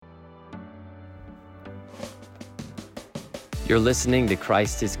You're listening to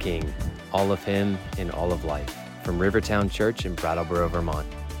Christ is King, all of Him in all of life, from Rivertown Church in Brattleboro, Vermont.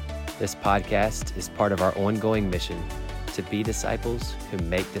 This podcast is part of our ongoing mission to be disciples who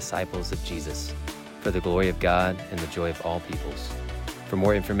make disciples of Jesus, for the glory of God and the joy of all peoples. For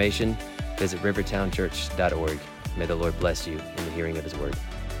more information, visit rivertownchurch.org. May the Lord bless you in the hearing of His word.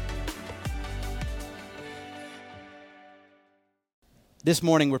 This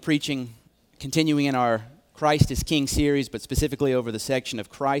morning we're preaching, continuing in our Christ is King series, but specifically over the section of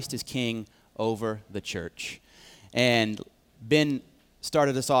Christ is King over the church. And Ben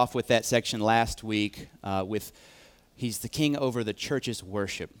started us off with that section last week with He's the King over the church's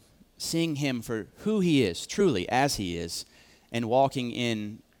worship, seeing Him for who He is, truly as He is, and walking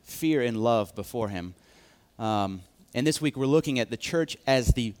in fear and love before Him. And this week we're looking at the church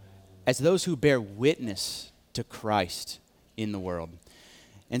as those who bear witness to Christ in the world.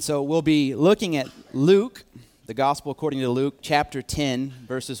 And so we'll be looking at Luke, the Gospel according to Luke, chapter 10,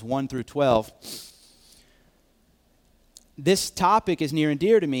 verses 1 through 12. This topic is near and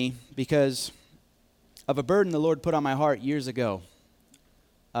dear to me because of a burden the Lord put on my heart years ago.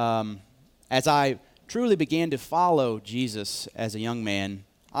 As I truly began to follow Jesus as a young man,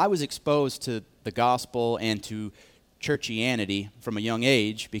 I was exposed to the gospel and to churchianity from a young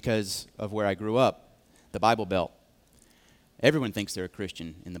age because of where I grew up, the Bible Belt. Everyone thinks they're a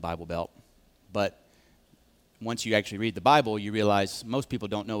Christian in the Bible Belt, but once you actually read the Bible, you realize most people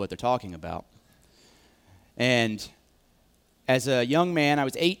don't know what they're talking about. And as a young man, I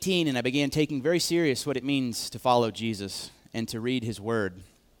was 18, and I began taking very serious what it means to follow Jesus and to read His Word.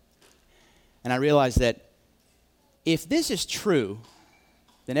 And I realized that if this is true,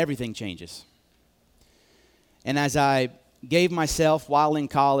 then everything changes. And as I gave myself while in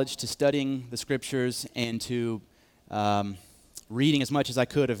college to studying the Scriptures and to reading as much as I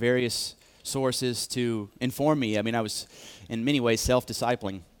could of various sources to inform me. I was in many ways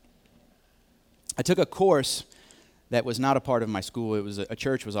self-discipling. I took a course that was not a part of my school. It was a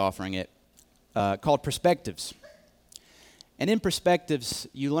church was offering it, called Perspectives. And in Perspectives,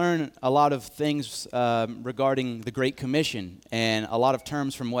 you learn a lot of things regarding the Great Commission and a lot of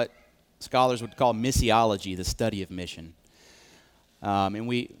terms from what scholars would call missiology, the study of mission. And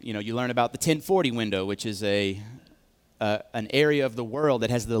you learn about the 1040 window, which is an area of the world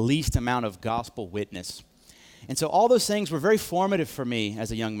that has the least amount of gospel witness. And so all those things were very formative for me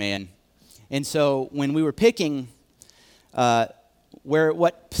as a young man. And so when we were picking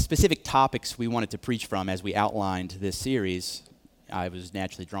what specific topics we wanted to preach from as we outlined this series, I was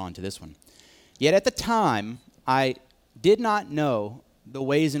naturally drawn to this one. Yet at the time, I did not know the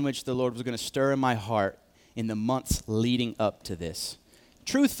ways in which the Lord was going to stir in my heart in the months leading up to this.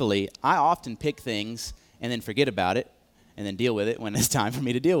 Truthfully, I often pick things and then forget about it, and then deal with it when it's time for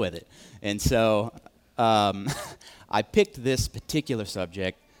me to deal with it. And so I picked this particular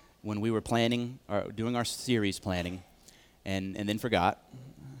subject when we were planning, or doing our series planning, and then forgot.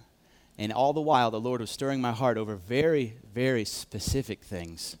 And all the while, the Lord was stirring my heart over very, very specific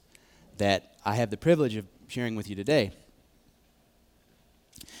things that I have the privilege of sharing with you today.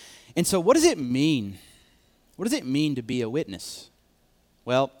 And so what does it mean? What does it mean to be a witness?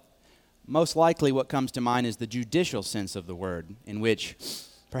 Well, most likely what comes to mind is the judicial sense of the word, in which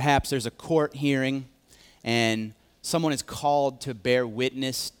perhaps there's a court hearing and someone is called to bear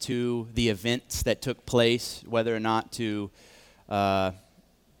witness to the events that took place, whether or not to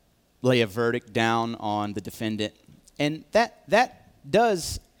lay a verdict down on the defendant. And that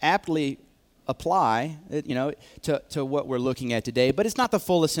does aptly apply, to what we're looking at today, but it's not the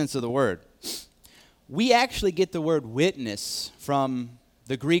fullest sense of the word. We actually get the word witness from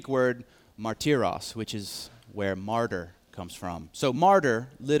the Greek word martyros, which is where martyr comes from. So martyr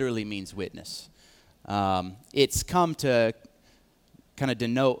literally means witness. It's come to kind of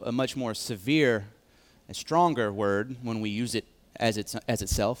denote a much more severe and stronger word when we use it as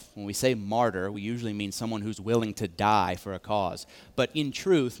itself. When we say martyr, we usually mean someone who's willing to die for a cause. But in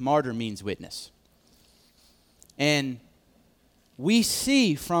truth, martyr means witness. And we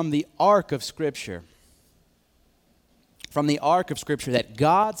see from the arc of Scripture, that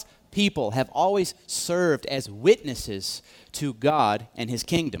God's people have always served as witnesses to God and His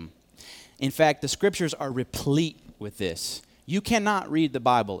kingdom. In fact, the Scriptures are replete with this. You cannot read the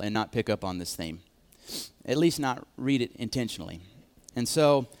Bible and not pick up on this theme, at least not read it intentionally. And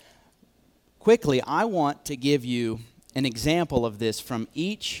so, quickly, I want to give you an example of this from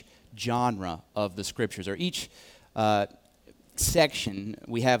each genre of the Scriptures, or each section.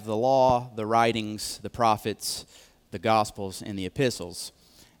 We have the law, the writings, the prophets, the Gospels, and the epistles.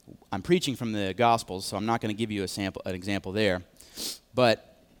 I'm preaching from the Gospels, so I'm not going to give you an example there.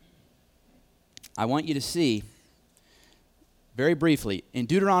 But I want you to see very briefly, in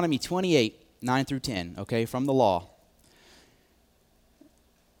Deuteronomy 28, 9 through 10, okay, from the law,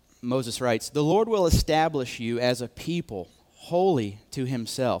 Moses writes, "The Lord will establish you as a people holy to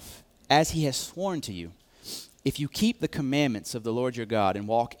himself, as he has sworn to you, if you keep the commandments of the Lord your God and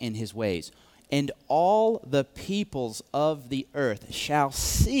walk in his ways. And all the peoples of the earth shall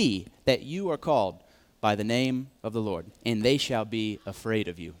see that you are called by the name of the Lord, and they shall be afraid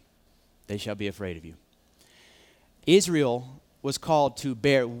of you." They shall be afraid of you. Israel was called to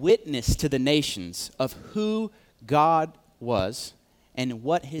bear witness to the nations of who God was and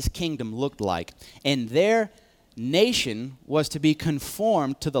what his kingdom looked like. And their nation was to be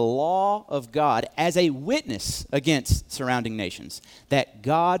conformed to the law of God as a witness against surrounding nations, that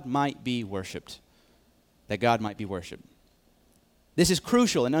God might be worshiped. That God might be worshiped. This is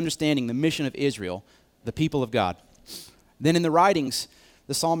crucial in understanding the mission of Israel, the people of God. Then in the writings,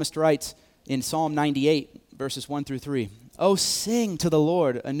 the psalmist writes in Psalm 98, verses 1 through 3, "Oh, sing to the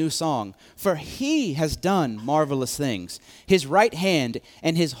Lord a new song, for he has done marvelous things. His right hand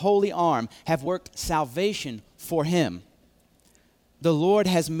and his holy arm have worked salvation for him. The Lord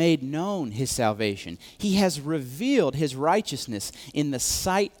has made known his salvation. He has revealed his righteousness in the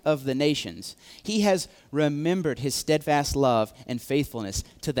sight of the nations. He has remembered his steadfast love and faithfulness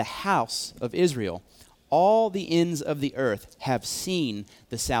to the house of Israel. All the ends of the earth have seen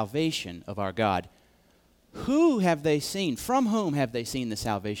the salvation of our God." Who have they seen? From whom have they seen the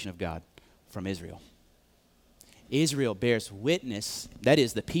salvation of God? From Israel. Israel bears witness, that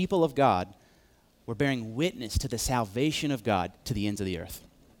is, the people of God were bearing witness to the salvation of God to the ends of the earth.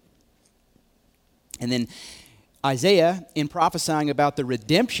 And then Isaiah, in prophesying about the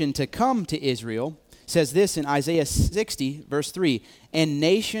redemption to come to Israel, says this in Isaiah 60, verse 3, "And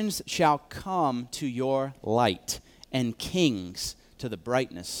nations shall come to your light, and kings to the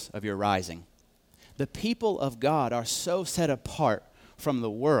brightness of your rising." The people of God are so set apart from the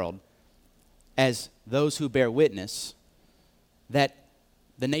world as those who bear witness that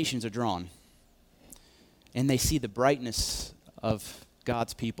the nations are drawn. And they see the brightness of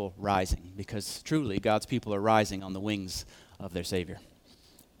God's people rising, because truly God's people are rising on the wings of their Savior.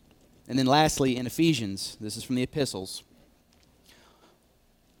 And then lastly, in Ephesians, this is from the epistles,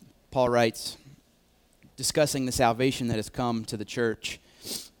 Paul writes, discussing the salvation that has come to the church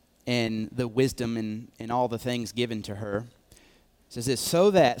and the wisdom and all the things given to her. It says this, "So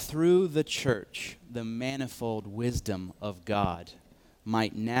that through the church the manifold wisdom of God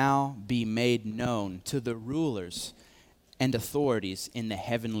might now be made known to the rulers and authorities in the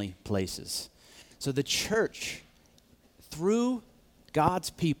heavenly places." So the church, through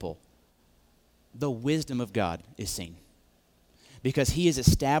God's people, the wisdom of God is seen. Because he is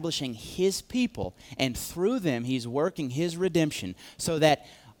establishing his people, and through them he's working his redemption, so that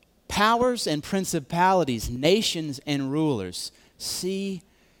powers and principalities, nations and rulers see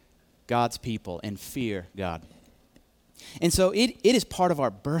God's people and fear God. And so it is part of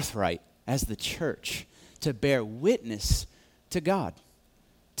our birthright as the church to bear witness to God,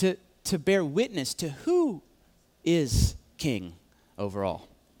 to bear witness to who is king over all.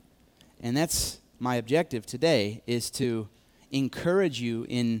 And that's my objective today, is to encourage you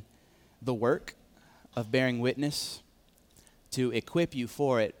in the work of bearing witness, to equip you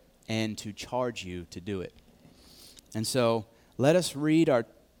for it, and to charge you to do it. And so let us read our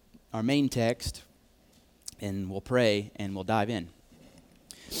main text, and we'll pray, and we'll dive in.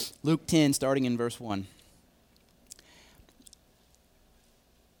 Luke 10, starting in verse 1.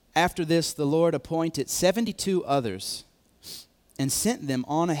 "After this, the Lord appointed 72 others and sent them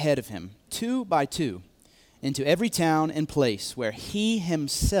on ahead of him, 2 by 2, into every town and place where he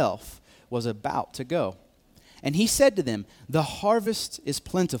himself was about to go. And he said to them, 'The harvest is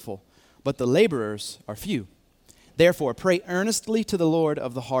plentiful, but the laborers are few. Therefore, pray earnestly to the Lord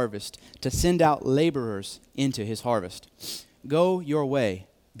of the harvest to send out laborers into his harvest. Go your way.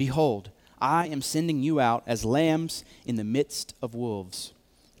 Behold, I am sending you out as lambs in the midst of wolves.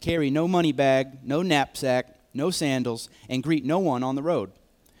 Carry no money bag, no knapsack, no sandals, and greet no one on the road.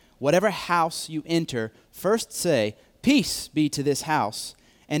 Whatever house you enter, first say, Peace be to this house.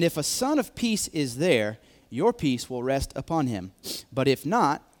 And if a son of peace is there, your peace will rest upon him. But if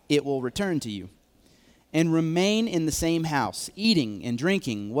not, it will return to you. And remain in the same house, eating and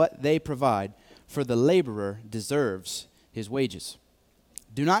drinking what they provide, for the laborer deserves his wages.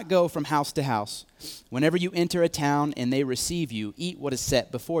 Do not go from house to house. Whenever you enter a town and they receive you, eat what is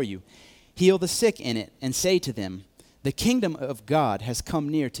set before you. Heal the sick in it, and say to them, The kingdom of God has come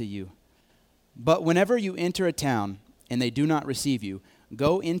near to you. But whenever you enter a town and they do not receive you,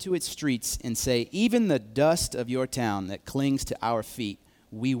 go into its streets and say, Even the dust of your town that clings to our feet,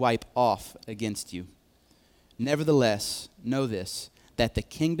 we wipe off against you. Nevertheless, know this, that the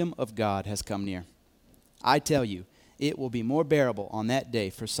kingdom of God has come near. I tell you, it will be more bearable on that day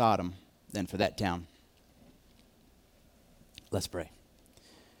for Sodom than for that town. Let's pray.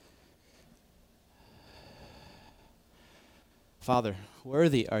 Father,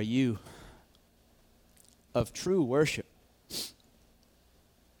 worthy are you of true worship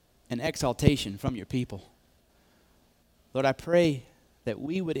and exaltation from your people. Lord, I pray that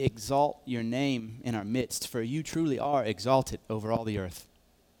we would exalt your name in our midst, for you truly are exalted over all the earth.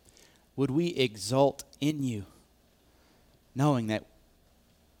 Would we exult in you, knowing that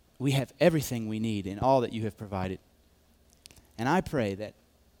we have everything we need in all that you have provided. And I pray that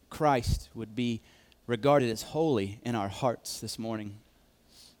Christ would be regarded as holy in our hearts this morning,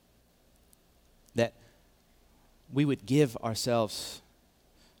 that we would give ourselves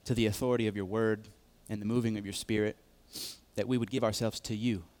to the authority of your word and the moving of your spirit, that we would give ourselves to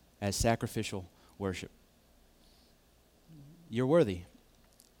you as sacrificial worship. You're worthy,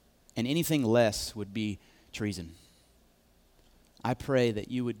 and anything less would be treason. I pray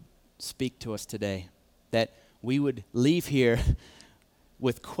that you would speak to us today, that we would leave here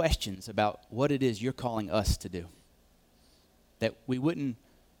with questions about what it is you're calling us to do, that we wouldn't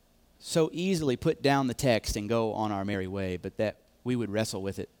so easily put down the text and go on our merry way, but that we would wrestle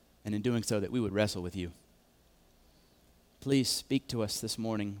with it, and in doing so that we would wrestle with you. Please speak to us this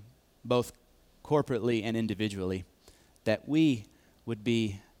morning, both corporately and individually, that we would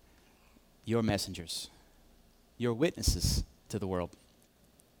be your messengers, your witnesses to the world.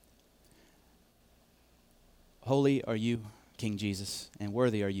 Holy are you, King Jesus, and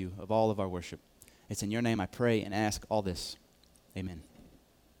worthy are you of all of our worship. It's in your name I pray and ask all this. Amen.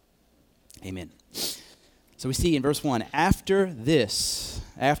 Amen. So we see in verse 1, after this,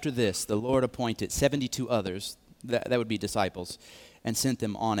 the Lord appointed 72 others, that would be disciples, and sent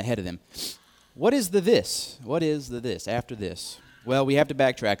them on ahead of them. What is the this? What is the this after this? Well, we have to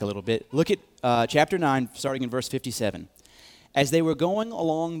backtrack a little bit. Look at chapter 9, starting in verse 57. As they were going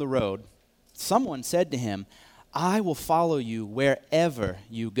along the road, someone said to him, I will follow you wherever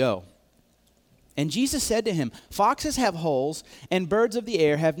you go. And Jesus said to him, foxes have holes, and birds of the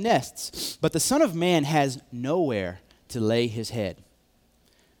air have nests, but the Son of Man has nowhere to lay his head.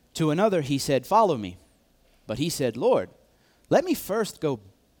 To another he said, follow me. But he said, Lord, let me first go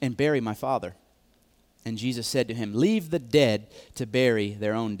and bury my father. And Jesus said to him, leave the dead to bury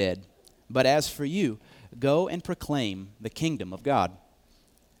their own dead. But as for you, go and proclaim the kingdom of God.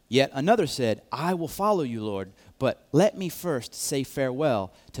 Yet another said, I will follow you, Lord, but let me first say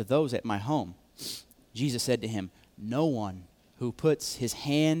farewell to those at my home. Jesus said to him, no one who puts his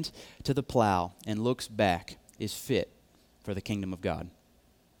hand to the plow and looks back is fit for the kingdom of God.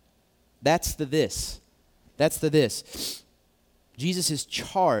 That's the this. That's the this. Jesus'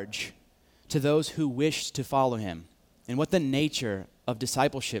 charge to those who wish to follow him and what the nature of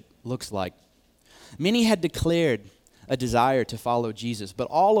discipleship looks like. Many had declared a desire to follow Jesus, but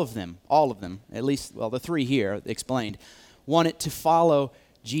all of them, at least, well, the three here explained, wanted to follow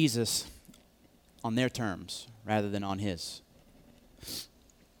Jesus on their terms rather than on his.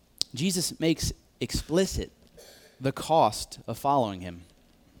 Jesus makes explicit the cost of following him.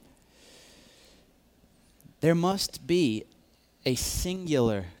 There must be a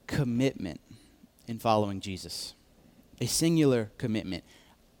singular commitment in following Jesus. A singular commitment.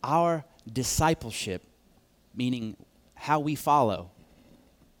 Our discipleship, meaning how we follow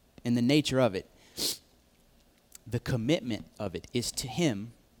and the nature of it, the commitment of it is to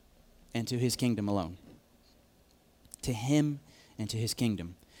him and to his kingdom alone. To him and to his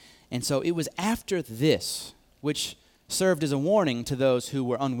kingdom. And so it was after this, which served as a warning to those who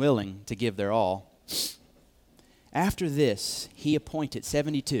were unwilling to give their all. After this, he appointed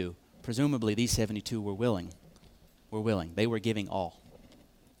 72. Presumably, these 72 were willing. They were giving all.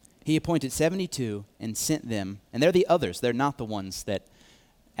 He appointed 72 and sent them, and they're the others. They're not the ones that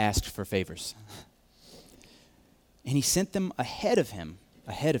asked for favors. And he sent them ahead of him,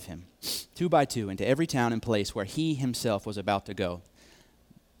 2 by 2, into every town and place where he himself was about to go.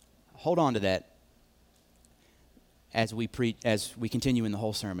 Hold on to that as we continue in the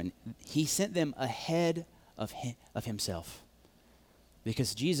whole sermon. He sent them ahead of himself,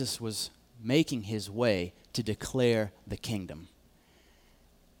 because Jesus was making his way to declare the kingdom.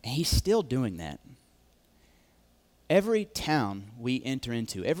 And he's still doing that. Every town we enter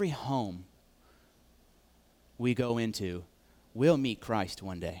into, every home we go into, will meet Christ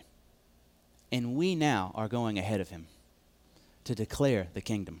one day. And we now are going ahead of him to declare the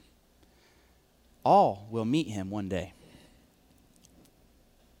kingdom. All will meet him one day.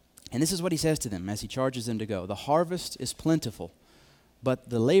 And this is what he says to them as he charges them to go. The harvest is plentiful, but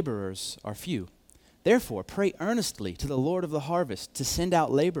the laborers are few. Therefore, pray earnestly to the Lord of the harvest to send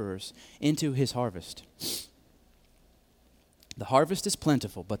out laborers into his harvest. The harvest is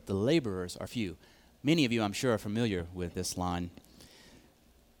plentiful, but the laborers are few. Many of you, I'm sure, are familiar with this line.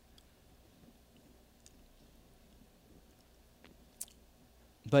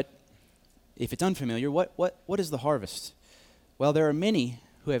 But if it's unfamiliar, what is the harvest? Well, there are many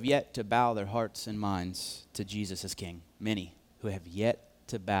who have yet to bow their hearts and minds to Jesus as King. Many who have yet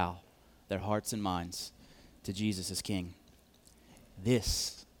to bow their hearts and minds to Jesus as King.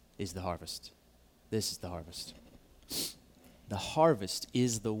 This is the harvest. This is the harvest. The harvest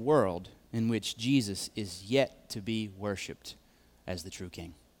is the world in which Jesus is yet to be worshiped as the true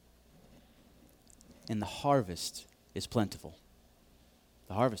King. And the harvest is plentiful.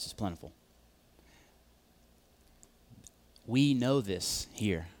 The harvest is plentiful. We know this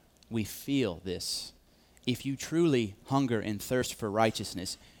here. We feel this. If you truly hunger and thirst for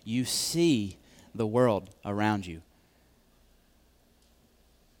righteousness, you see the world around you.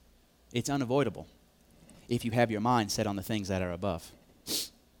 It's unavoidable if you have your mind set on the things that are above.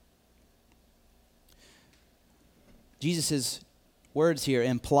 Jesus' words here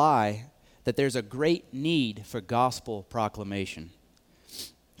imply that there's a great need for gospel proclamation.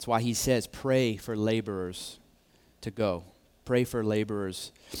 That's why he says, pray for laborers to go. Pray for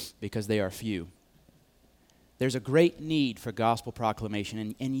laborers because they are few. There's a great need for gospel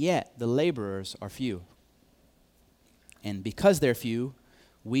proclamation, and yet the laborers are few. And because they're few,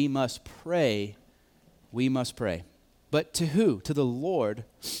 we must pray. We must pray. But to who? To the Lord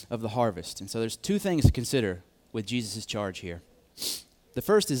of the harvest. And so there's two things to consider with Jesus' charge here. The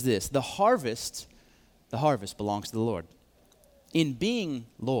first is this: the harvest belongs to the Lord. In being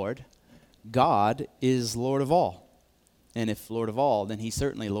Lord, God is Lord of all. And if Lord of all, then he's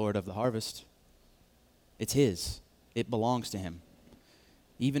certainly Lord of the harvest. It's his. It belongs to him.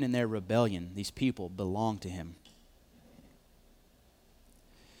 Even in their rebellion, these people belong to him.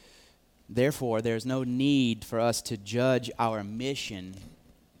 Therefore, there's no need for us to judge our mission,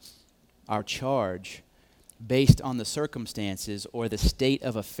 our charge, based on the circumstances or the state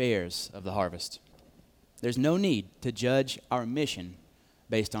of affairs of the harvest. There's no need to judge our mission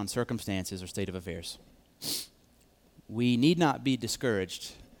based on circumstances or state of affairs. We need not be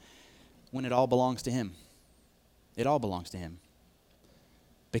discouraged when it all belongs to him. It all belongs to him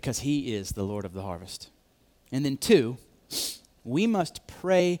because he is the Lord of the harvest. And then two, we must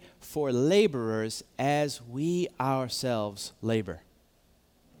pray for laborers as we ourselves labor.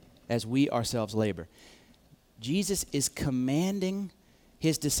 As we ourselves labor. Jesus is commanding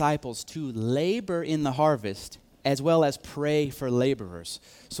his disciples to labor in the harvest as well as pray for laborers.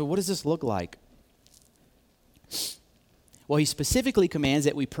 So what does this look like? Well, he specifically commands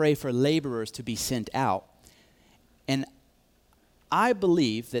that we pray for laborers to be sent out. And I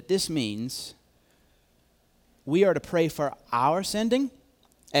believe that this means we are to pray for our sending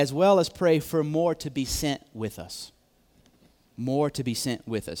as well as pray for more to be sent with us. More to be sent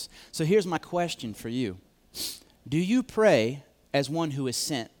with us. So here's my question for you. Do you pray as one who is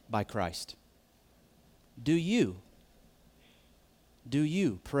sent by Christ? Do you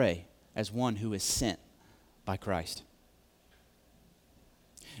pray as one who is sent by Christ?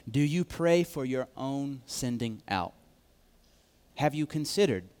 Do you pray for your own sending out? Have you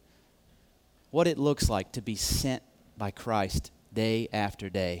considered what it looks like to be sent by Christ day after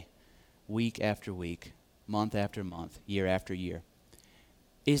day, week after week, month after month, year after year?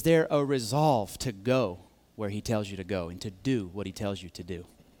 Is there a resolve to go where he tells you to go and to do what he tells you to do?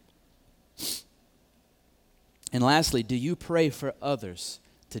 And lastly, do you pray for others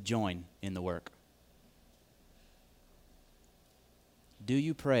to join in the work? Do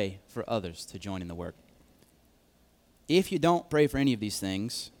you pray for others to join in the work? If you don't pray for any of these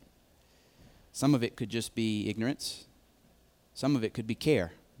things, some of it could just be ignorance. Some of it could be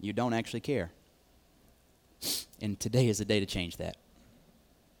care. You don't actually care. And today is the day to change that.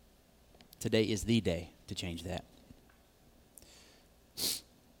 Today is the day to change that.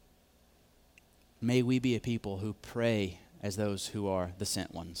 May we be a people who pray as those who are the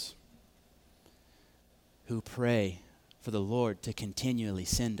sent ones, who pray for the Lord to continually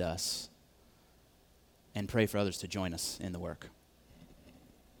send us and pray for others to join us in the work.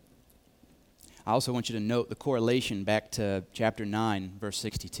 I also want you to note the correlation back to chapter 9, verse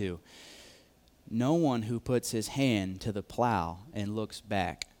 62. No one who puts his hand to the plow and looks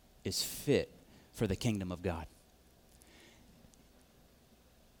back is fit for the kingdom of God.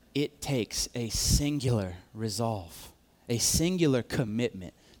 It takes a singular resolve, a singular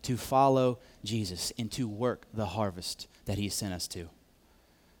commitment to follow Jesus and to work the harvest that he sent us to.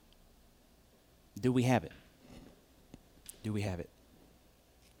 Do we have it? Do we have it?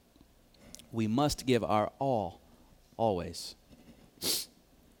 we must give our all, always.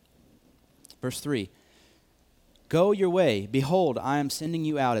 Verse 3, go your way. Behold, I am sending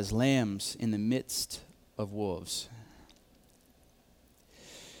you out as lambs in the midst of wolves.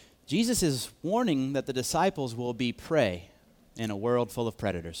 Jesus is warning that the disciples will be prey in a world full of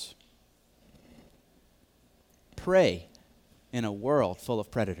predators. Prey in a world full of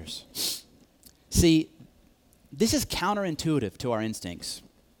predators. See, this is counterintuitive to our instincts.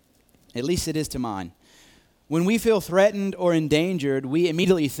 At least it is to mine. When we feel threatened or endangered, we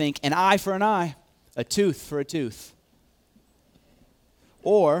immediately think an eye for an eye, a tooth for a tooth.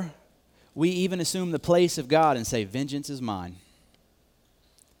 Or we even assume the place of God and say, vengeance is mine.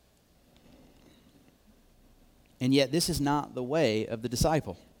 And yet this is not the way of the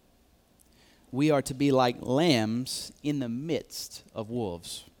disciple. We are to be like lambs in the midst of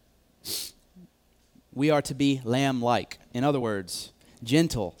wolves. We are to be lamb-like. In other words,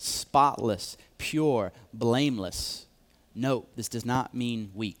 gentle, spotless, pure, blameless. Note, this does not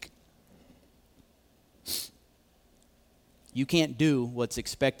mean weak. You can't do what's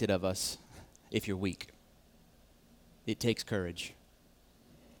expected of us if you're weak. It takes courage.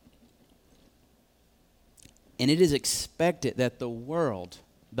 And it is expected that the world,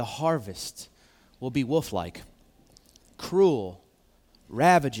 the harvest, will be wolf-like, cruel,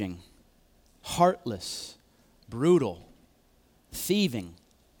 ravaging, heartless, brutal, thieving,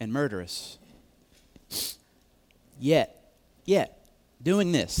 and murderous. Yet,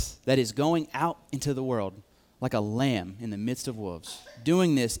 doing this, that is going out into the world like a lamb in the midst of wolves,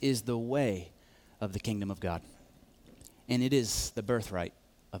 doing this is the way of the kingdom of God. And it is the birthright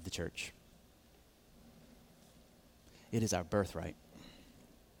of the church. It is our birthright.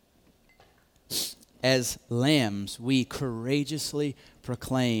 As lambs, we courageously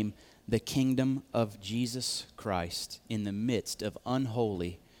proclaim the kingdom of Jesus Christ in the midst of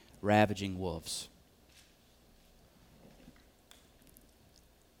unholy, ravaging wolves.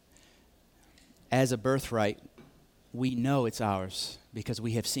 As a birthright, we know it's ours because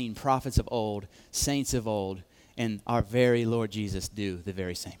we have seen prophets of old, saints of old, and our very Lord Jesus do the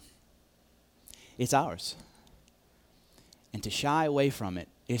very same. It's ours. And to shy away from it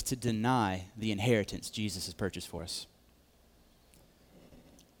is to deny the inheritance Jesus has purchased for us.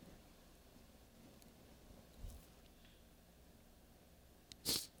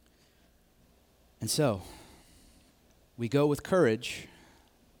 And so, we go with courage,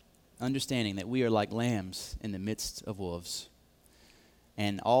 understanding that we are like lambs in the midst of wolves.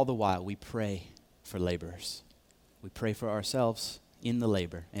 And all the while, we pray for laborers. We pray for ourselves in the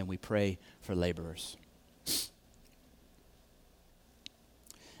labor, and we pray for laborers.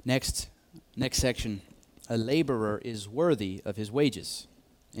 Next section, a laborer is worthy of his wages.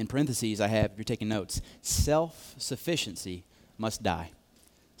 In parentheses, I have, if you're taking notes, self-sufficiency must die.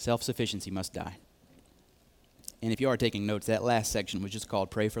 Self-sufficiency must die. And if you are taking notes, that last section was just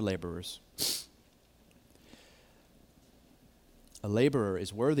called Pray for Laborers. A laborer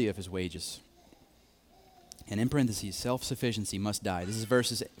is worthy of his wages. And in parentheses, self-sufficiency must die. This is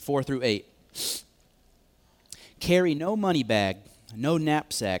verses 4 through 8. Carry no money bag, no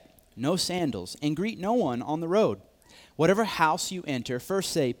knapsack, no sandals, and greet no one on the road. Whatever house you enter,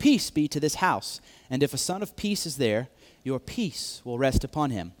 first say, peace be to this house. And if a son of peace is there, your peace will rest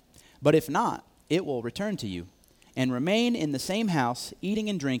upon him. But if not, it will return to you. And remain in the same house, eating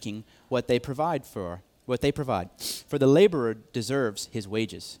and drinking what they provide. For the laborer deserves his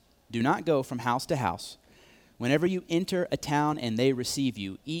wages. Do not go from house to house. Whenever you enter a town and they receive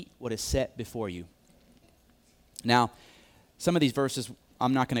you, eat what is set before you. Now, some of these verses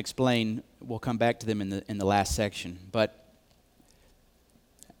I'm not going to explain. We'll come back to them in the last section. But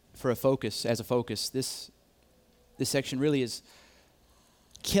as a focus, this section really is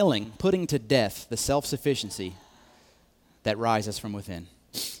putting to death the self-sufficiency that rises from within.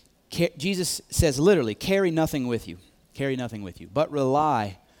 Jesus says literally, carry nothing with you, but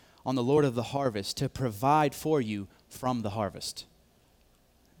rely on the Lord of the harvest to provide for you from the harvest.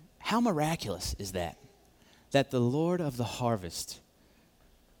 How miraculous is that? That the Lord of the harvest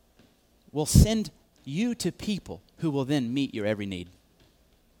will send you to people who will then meet your every need.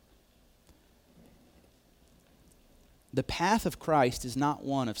 The path of Christ is not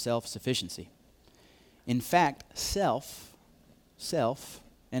one of self-sufficiency. In fact, self,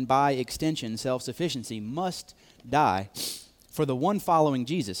 and by extension, self-sufficiency must die for the one following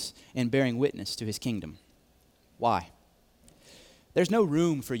Jesus and bearing witness to his kingdom. Why? There's no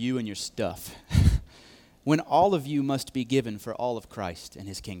room for you and your stuff when all of you must be given for all of Christ and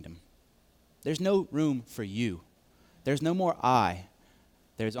his kingdom. There's no room for you. There's no more I.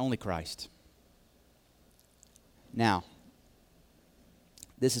 There's only Christ. Now,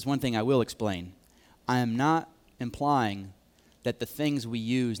 this is one thing I will explain. I am not implying that the things we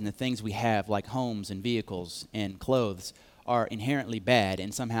use and the things we have, like homes and vehicles and clothes, are inherently bad,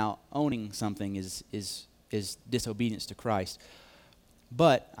 and somehow owning something is disobedience to Christ.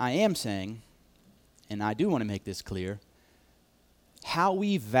 But I am saying, and I do want to make this clear, how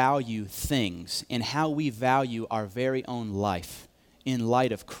we value things and how we value our very own life in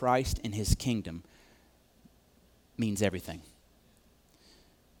light of Christ and his kingdom means everything.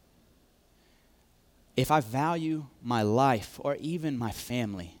 If I value my life or even my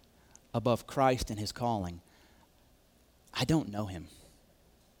family above Christ and his calling, I don't know him.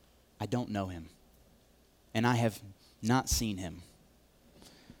 I don't know him. And I have not seen him.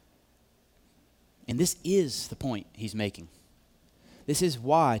 And this is the point he's making. This is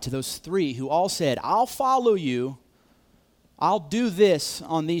why to those three who all said, I'll follow you, I'll do this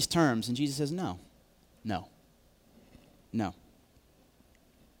on these terms. And Jesus says, no, no, no.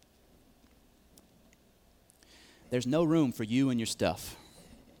 There's no room for you and your stuff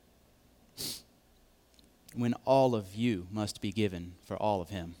when all of you must be given for all of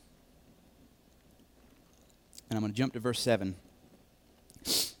him. And I'm going to jump to verse 7.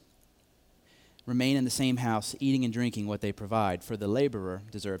 Remain in the same house, eating and drinking what they provide, for the laborer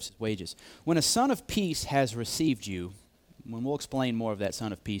deserves his wages. When a son of peace has received you, when we'll explain more of that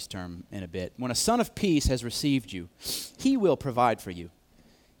son of peace term in a bit. When a son of peace has received you, he will provide for you.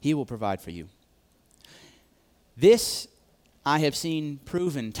 He will provide for you. This I have seen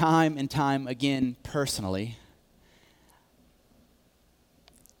proven time and time again personally.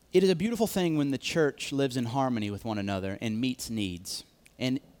 It is a beautiful thing when the church lives in harmony with one another and meets needs.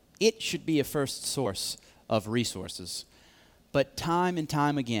 And it should be a first source of resources. But time and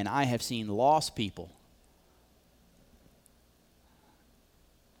time again, I have seen lost people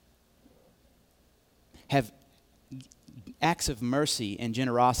have acts of mercy and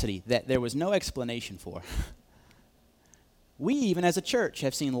generosity that there was no explanation for. We, even as a church,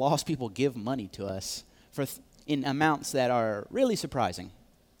 have seen lost people give money to us in amounts that are really surprising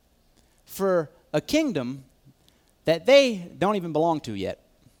for a kingdom that they don't even belong to yet,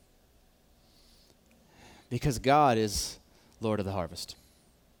 because God is Lord of the harvest.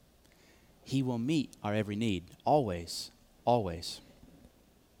 He will meet our every need, always, always.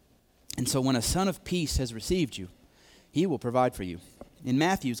 And so when a son of peace has received you, he will provide for you. In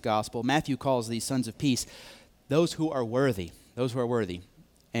Matthew's gospel, Matthew calls these sons of peace those who are worthy, those who are worthy.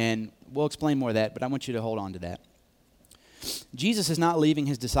 And we'll explain more of that, but I want you to hold on to that. Jesus is not leaving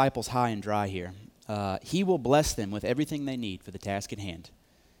his disciples high and dry here. He will bless them with everything they need for the task at hand.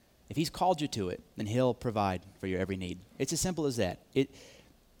 If he's called you to it, then he'll provide for your every need. It's as simple as that.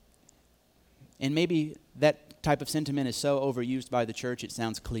 And maybe that type of sentiment is so overused by the church it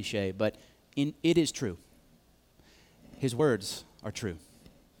sounds cliche, but it is true. His words are true.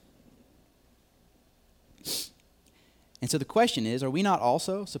 And so the question is, are we not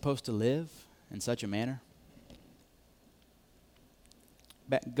also supposed to live in such a manner?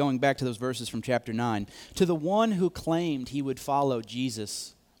 Going back to those verses from chapter 9. To the one who claimed he would follow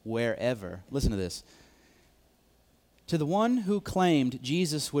Jesus wherever. Listen to this. To the one who claimed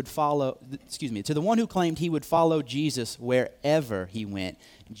Jesus would follow, to the one who claimed he would follow Jesus wherever he went,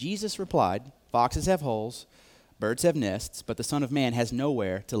 Jesus replied, foxes have holes, birds have nests, but the Son of Man has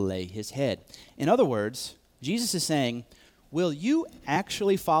nowhere to lay his head. In other words, Jesus is saying, will you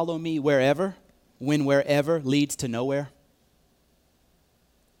actually follow me wherever, when wherever leads to nowhere?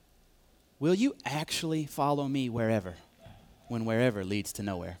 Will you actually follow me wherever, when wherever leads to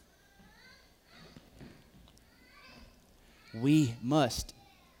nowhere? We must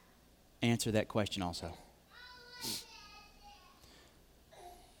answer that question also.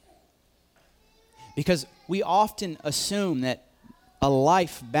 Because we often assume that a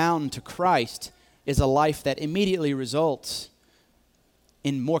life bound to Christ is a life that immediately results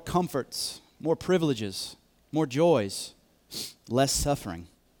in more comforts, more privileges, more joys, less suffering.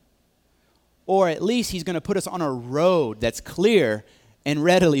 Or at least he's going to put us on a road that's clear and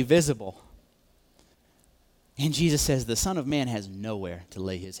readily visible. And Jesus says the Son of Man has nowhere to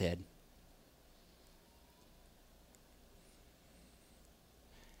lay his head.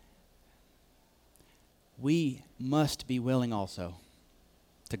 We must be willing also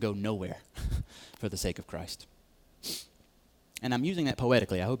to go nowhere for the sake of Christ. And I'm using that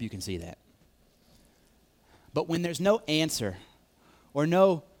poetically. I hope you can see that. But when there's no answer or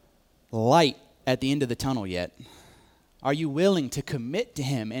no light at the end of the tunnel yet, are you willing to commit to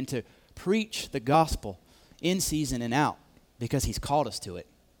him and to preach the gospel in season and out because he's called us to it?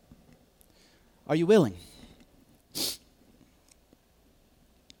 Are you willing?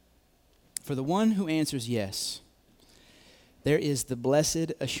 For the one who answers yes, There is the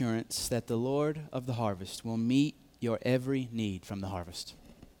blessed assurance that the Lord of the harvest will meet your every need from the harvest.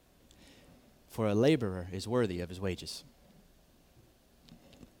 For a laborer is worthy of his wages.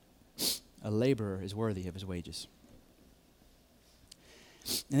 A laborer is worthy of his wages.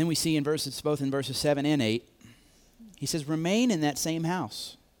 And then we see both in verses 7 and 8, he says, remain in that same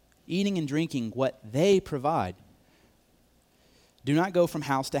house, eating and drinking what they provide. Do not go from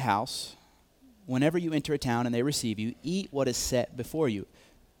house to house. Whenever you enter a town and they receive you, eat what is set before you.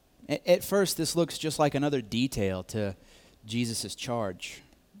 At first, this looks just like another detail to Jesus' charge,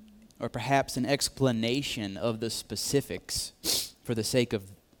 or perhaps an explanation of the specifics for the sake of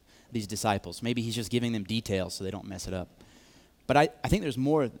these disciples. Maybe he's just giving them details so they don't mess it up. But I think there's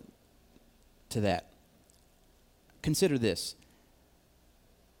more to that. Consider this.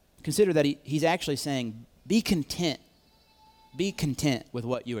 Consider that he's actually saying, be content. Be content with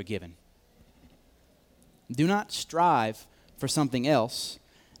what you are given. Do not strive for something else.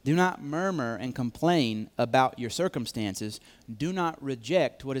 Do not murmur and complain about your circumstances. Do not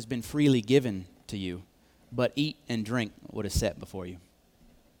reject what has been freely given to you, but eat and drink what is set before you.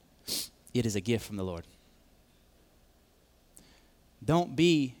 It is a gift from the Lord. Don't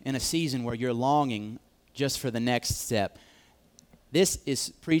be in a season where you're longing just for the next step. This is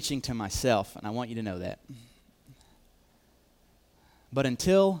preaching to myself, and I want you to know that. But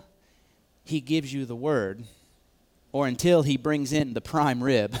until he gives you the word, or until he brings in the prime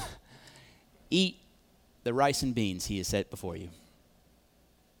rib, eat the rice and beans he has set before you.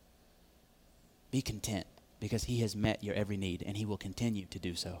 Be content, because he has met your every need, and he will continue to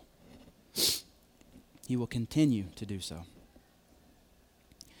do so. He will continue to do so.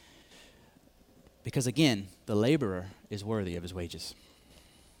 Because again, the laborer is worthy of his wages.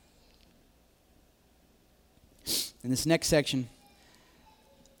 In this next section,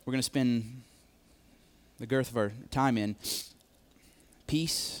 we're going to spend the girth of our time in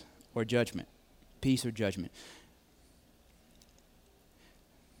peace or judgment. Peace or judgment.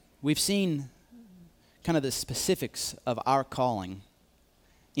 We've seen kind of the specifics of our calling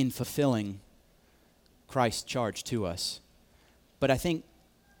in fulfilling Christ's charge to us. But I think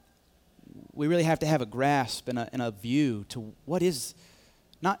we really have to have a grasp and a view to what is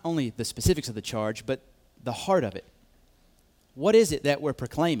not only the specifics of the charge, but the heart of it. What is it that we're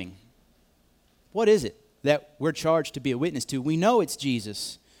proclaiming? What is it that we're charged to be a witness to? We know it's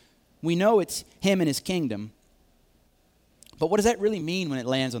Jesus. We know it's him and his kingdom. But what does that really mean when it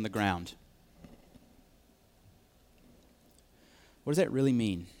lands on the ground? What does that really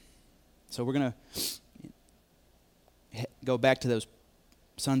mean? So we're going to go back to those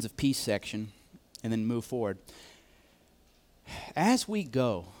Sons of Peace section and then move forward. As we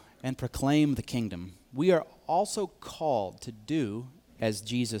go and proclaim the kingdom, we are also called to do as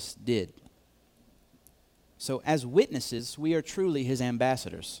Jesus did. So as witnesses, we are truly his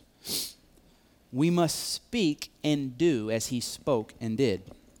ambassadors. We must speak and do as he spoke and did.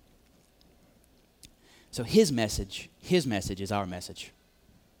 So his message is our message.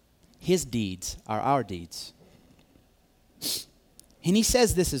 His deeds are our deeds. And he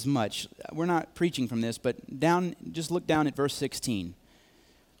says this as much. We're not preaching from this, but just look down at verse 16.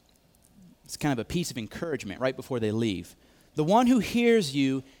 It's kind of a piece of encouragement right before they leave. The one who hears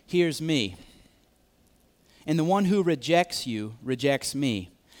you hears me. And the one who rejects you rejects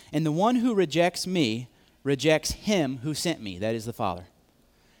me. And the one who rejects me rejects him who sent me, that is the Father.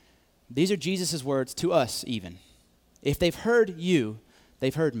 These are Jesus' words to us even. If they've heard you,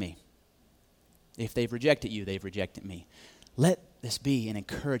 they've heard me. If they've rejected you, they've rejected me. Let this be an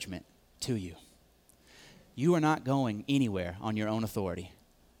encouragement to you. You are not going anywhere on your own authority,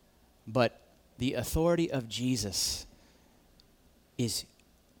 but the authority of Jesus is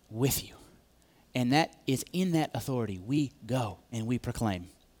with you. And that is in that authority we go and we proclaim.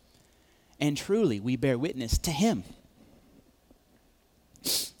 And truly we bear witness to him.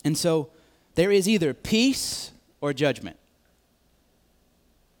 And so there is either peace or judgment.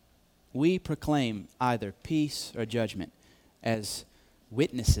 We proclaim either peace or judgment as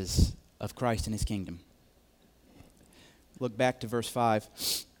witnesses of Christ and his kingdom. Look back to verse 5.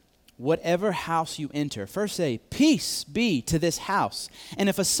 Whatever house you enter, first say, peace be to this house. And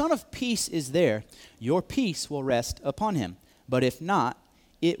if a son of peace is there, your peace will rest upon him. But if not,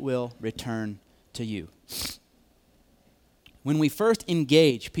 it will return to you. When we first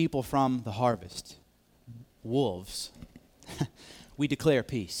engage people from the harvest, wolves, we declare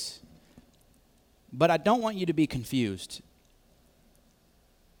peace. But I don't want you to be confused.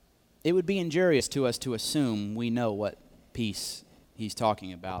 It would be injurious to us to assume we know what peace he's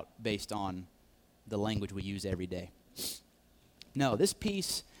talking about based on the language we use every day. No, this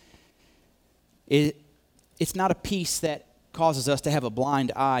peace, it's not a peace that causes us to have a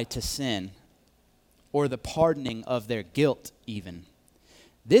blind eye to sin, or the pardoning of their guilt even.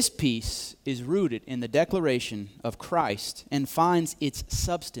 This peace is rooted in the declaration of Christ and finds its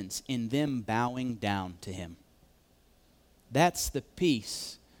substance in them bowing down to him. That's the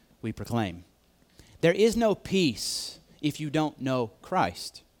peace we proclaim. There is no peace if you don't know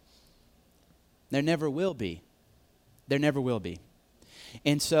Christ. There never will be. There never will be.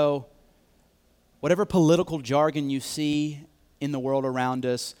 And so, whatever political jargon you see in the world around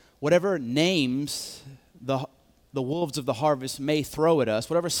us, whatever names the wolves of the harvest may throw at us,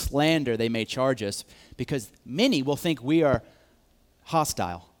 whatever slander they may charge us, because many will think we are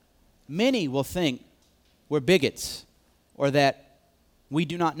hostile. Many will think we're bigots or that we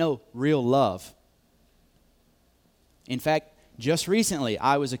do not know real love. In fact, just recently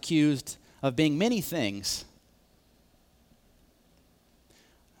I was accused of being many things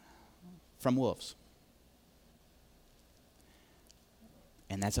from wolves.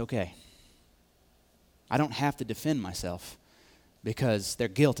 And that's okay. I don't have to defend myself because their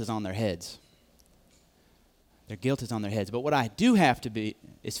guilt is on their heads. Their guilt is on their heads. But what I do have to be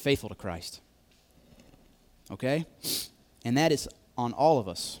is faithful to Christ. Okay? And that is on all of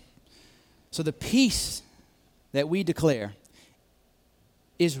us. So the peace that we declare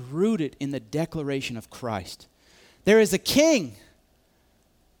is rooted in the declaration of Christ. There is a king,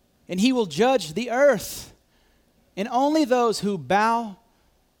 and he will judge the earth. And only those who bow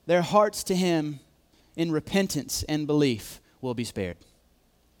their hearts to him in repentance and belief will be spared.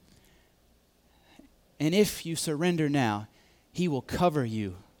 And if you surrender now, he will cover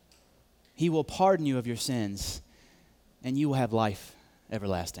you. He will pardon you of your sins, and you will have life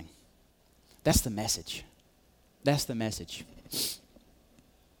everlasting. That's the message. That's the message.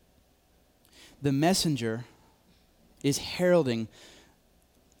 The messenger is heralding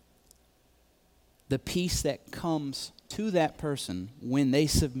the peace that comes to that person when they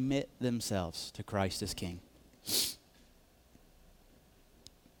submit themselves to Christ as King.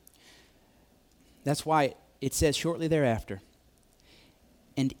 That's why it says shortly thereafter,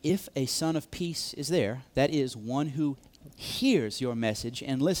 and if a son of peace is there, that is, one who hears your message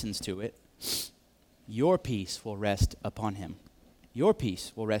and listens to it, your peace will rest upon him. Your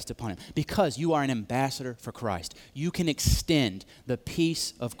peace will rest upon him because you are an ambassador for Christ. You can extend the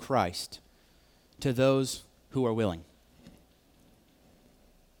peace of Christ to those who are willing.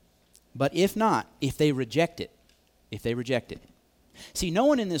 But if not, if they reject it, see, no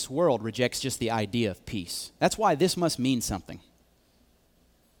one in this world rejects just the idea of peace. That's why this must mean something.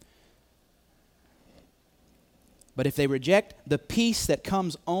 But if they reject the peace that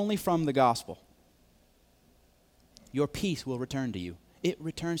comes only from the gospel, your peace will return to you. It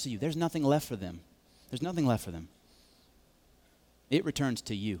returns to you. There's nothing left for them. There's nothing left for them. It returns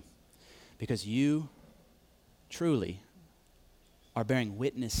to you because you truly are bearing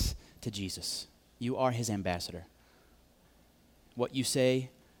witness to Jesus. You are his ambassador. What you say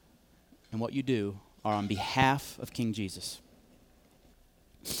and what you do are on behalf of King Jesus.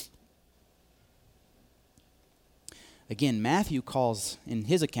 Again, Matthew calls, in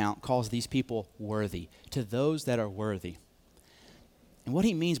his account, calls these people worthy, to those that are worthy. And what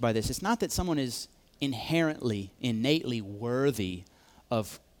he means by this, it's not that someone is inherently, innately worthy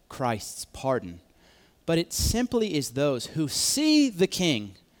of Christ's pardon, but it simply is those who see the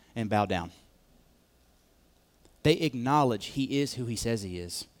King and bow down. They acknowledge he is who he says he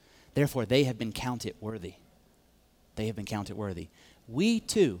is. Therefore, they have been counted worthy. They have been counted worthy. We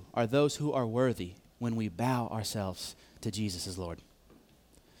too are those who are worthy when we bow ourselves to Jesus as Lord.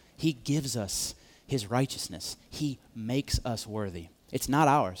 He gives us his righteousness. He makes us worthy. It's not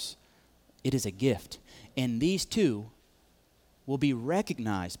ours. It is a gift. And these two will be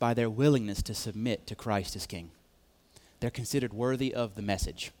recognized by their willingness to submit to Christ as King. They're considered worthy of the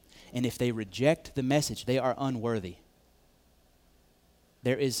message. And if they reject the message, they are unworthy.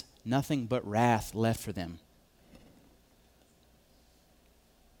 There is nothing but wrath left for them.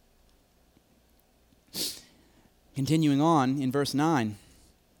 Continuing on in verse 9,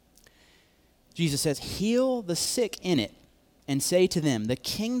 Jesus says, heal the sick in it and say to them, the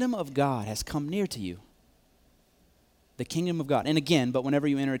kingdom of God has come near to you. The kingdom of God. And again, but whenever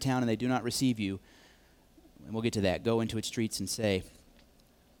you enter a town and they do not receive you, and we'll get to that, go into its streets and say,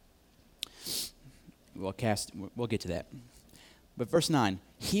 we'll get to that. But verse 9,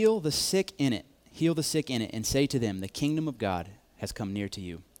 heal the sick in it. Heal the sick in it and say to them, the kingdom of God has come near to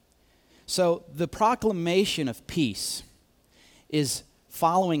you. So the proclamation of peace is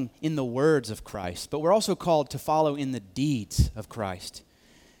following in the words of Christ, but we're also called to follow in the deeds of Christ.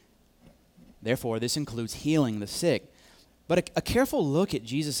 Therefore, this includes healing the sick. But a careful look at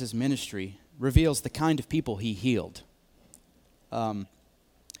Jesus' ministry reveals the kind of people he healed.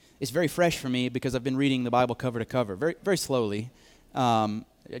 It's very fresh for me because I've been reading the Bible cover to cover, very, very slowly,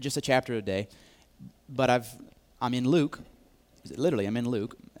 just a chapter a day. But I'm in Luke. Literally, I'm in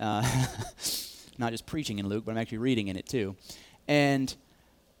Luke. Not just preaching in Luke, but I'm actually reading in it too. And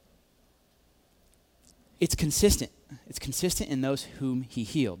it's consistent. It's consistent in those whom he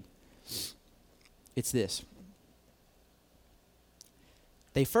healed. It's this.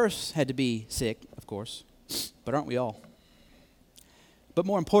 They first had to be sick, of course, but aren't we all? But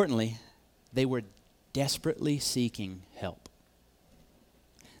more importantly, they were desperately seeking help.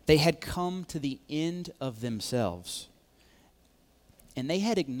 They had come to the end of themselves, and they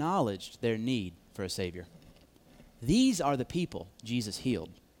had acknowledged their need for a Savior. These are the people Jesus healed.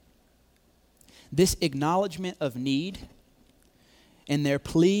 This acknowledgement of need and their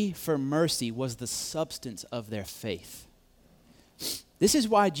plea for mercy was the substance of their faith. This is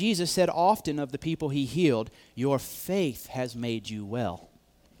why Jesus said often of the people he healed, "Your faith has made you well."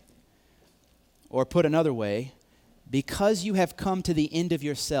 Or put another way, because you have come to the end of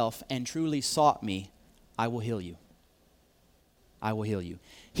yourself and truly sought me, I will heal you. I will heal you.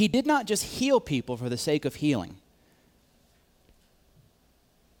 He did not just heal people for the sake of healing.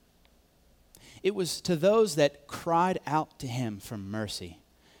 It was to those that cried out to him for mercy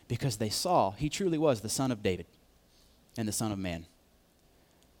because they saw he truly was the Son of David and the Son of Man.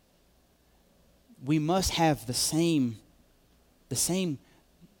 We must have the same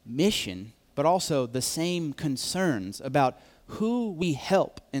mission, but also the same concerns about who we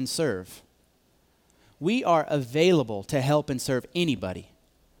help and serve. We are available to help and serve anybody.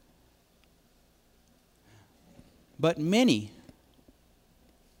 But many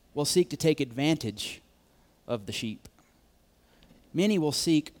will seek to take advantage of the sheep. Many will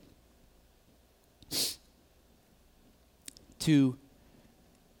seek to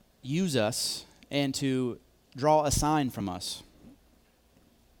use us and to draw a sign from us.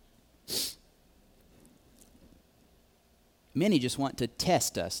 Many just want to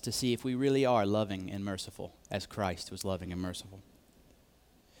test us to see if we really are loving and merciful, as Christ was loving and merciful.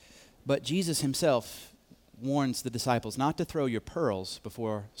 But Jesus himself warns the disciples not to throw your pearls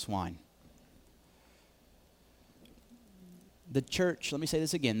before swine. The church, let me say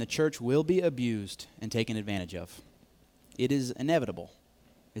this again, the church will be abused and taken advantage of. It is inevitable.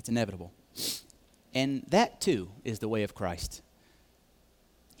 It's inevitable. And that too is the way of Christ.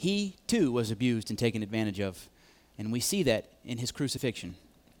 He too was abused and taken advantage of, and we see that in his crucifixion.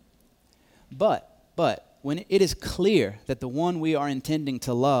 But when it is clear that the one we are intending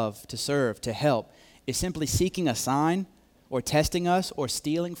to love, to serve, to help, is simply seeking a sign or testing us or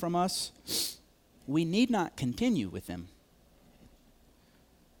stealing from us, we need not continue with them.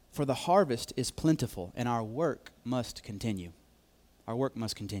 For the harvest is plentiful, and our work must continue. Our work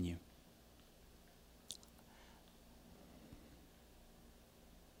must continue.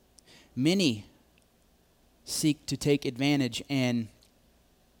 Many seek to take advantage and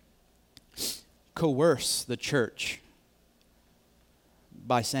coerce the church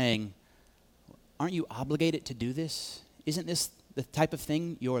by saying, "Aren't you obligated to do this? Isn't this the type of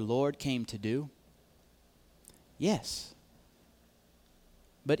thing your Lord came to do?" Yes.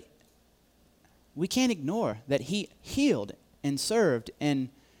 But we can't ignore that he healed and served and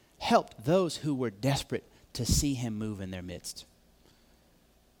helped those who were desperate to see him move in their midst.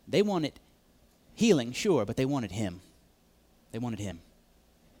 They wanted healing, sure, but they wanted him. They wanted him.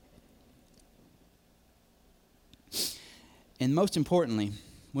 And most importantly,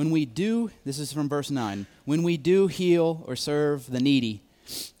 when we do, this is from verse 9, when we do heal or serve the needy,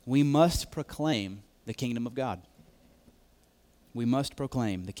 we must proclaim the kingdom of God. We must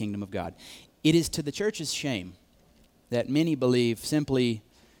proclaim the kingdom of God. It is to the church's shame that many believe simply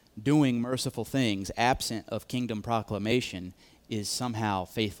doing merciful things absent of kingdom proclamation is somehow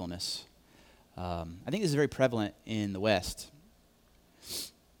faithfulness. I think this is very prevalent in the West.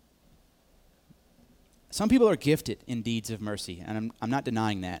 Some people are gifted in deeds of mercy, and I'm not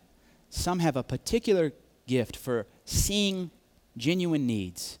denying that. Some have a particular gift for seeing genuine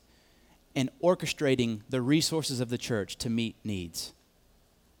needs and orchestrating the resources of the church to meet needs.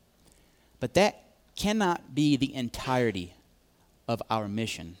 But that cannot be the entirety of our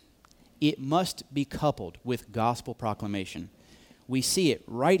mission. It must be coupled with gospel proclamation. We see it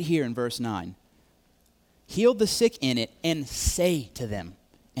right here in verse 9. Heal the sick in it and say to them,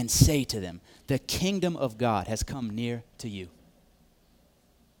 the kingdom of God has come near to you.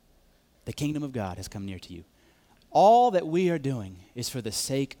 The kingdom of God has come near to you. All that we are doing is for the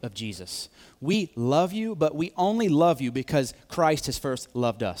sake of Jesus. We love you, but we only love you because Christ has first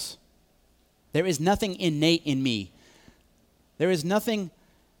loved us. There is nothing innate in me. There is nothing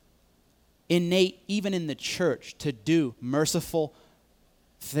innate even in the church to do merciful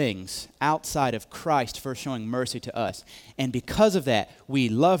things outside of Christ first showing mercy to us. And because of that, we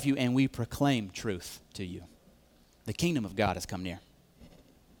love you and we proclaim truth to you. The kingdom of God has come near.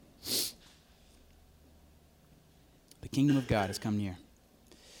 The kingdom of God has come near.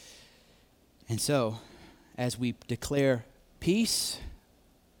 And so, as we declare peace,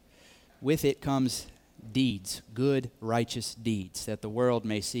 with it comes deeds, good, righteous deeds, that the world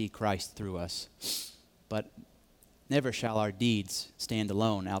may see Christ through us. But never shall our deeds stand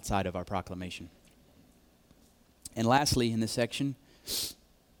alone outside of our proclamation. And lastly, in this section,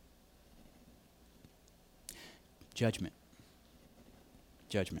 judgment.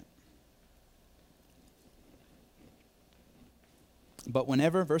 Judgment. But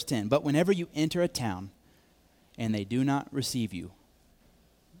whenever, verse 10, but whenever you enter a town and they do not receive you,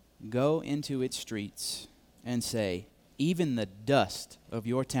 go into its streets and say, even the dust of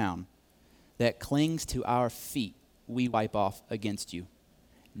your town that clings to our feet we wipe off against you.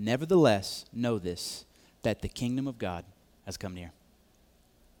 Nevertheless, know this, that the kingdom of God has come near.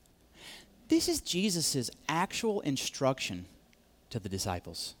 This is Jesus' actual instruction to the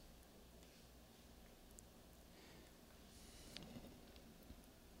disciples.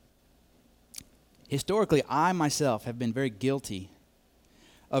 Historically, I myself have been very guilty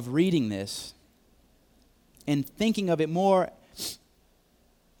of reading this and thinking of it more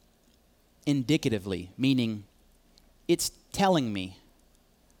indicatively, meaning it's telling me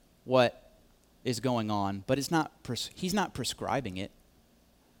what is going on, but he's not prescribing it,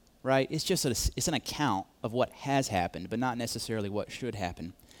 right? It's just it's an account of what has happened, but not necessarily what should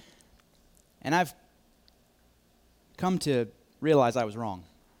happen. And I've come to realize I was wrong.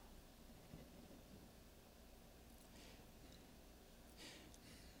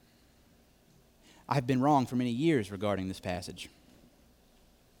 I've been wrong for many years regarding this passage.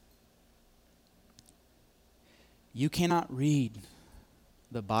 You cannot read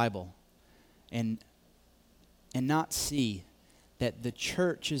the Bible and not see that the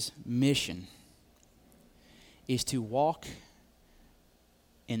church's mission is to walk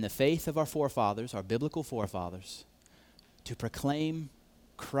in the faith of our forefathers, our biblical forefathers, to proclaim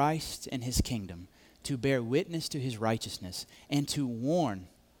Christ and his kingdom, to bear witness to his righteousness, and to warn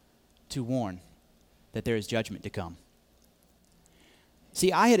that there is judgment to come.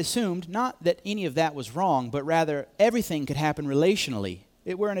 See, I had assumed not that any of that was wrong, but rather everything could happen relationally.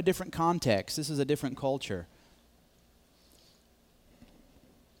 We're in a different context. This is a different culture.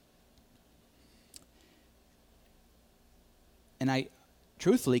 And I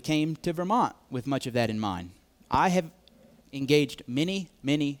truthfully came to Vermont with much of that in mind. I have engaged many,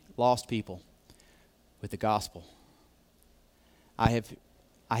 many lost people with the gospel. I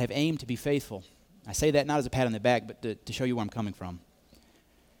have aimed to be faithful. I say that not as a pat on the back, but to show you where I'm coming from.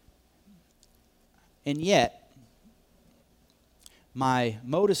 And yet, my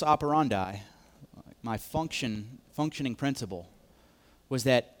modus operandi, my functioning principle, was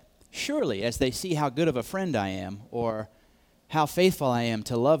that surely as they see how good of a friend I am, or how faithful I am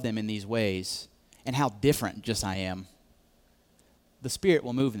to love them in these ways, and how different just I am, the Spirit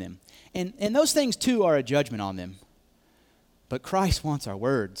will move them. And those things too are a judgment on them. But Christ wants our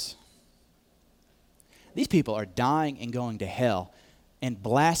words. These people are dying and going to hell and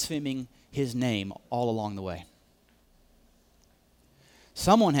blaspheming his name all along the way.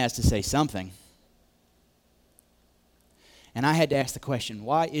 Someone has to say something. And I had to ask the question,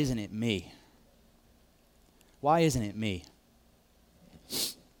 why isn't it me? Why isn't it me?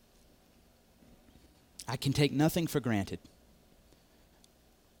 I can take nothing for granted.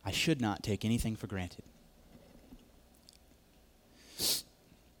 I should not take anything for granted.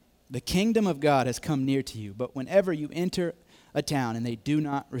 The kingdom of God has come near to you, but whenever you enter a town and they do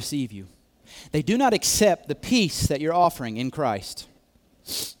not receive you, they do not accept the peace that you're offering in Christ,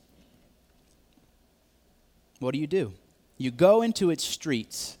 what do? You go into its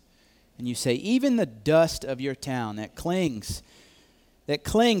streets and you say, even the dust of your town that clings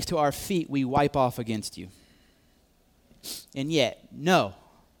to our feet, we wipe off against you. And yet, no,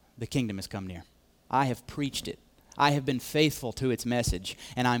 the kingdom has come near. I have preached it. I have been faithful to its message,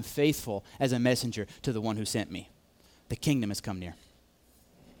 and I'm faithful as a messenger to the one who sent me. The kingdom has come near.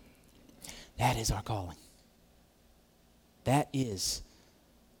 That is our calling. That is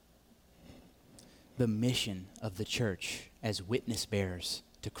the mission of the church as witness bearers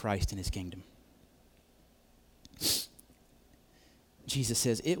to Christ and his kingdom. Jesus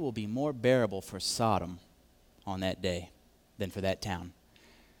says it will be more bearable for Sodom on that day than for that town.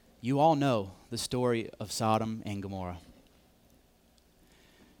 You all know the story of Sodom and Gomorrah.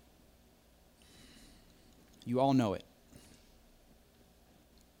 You all know it.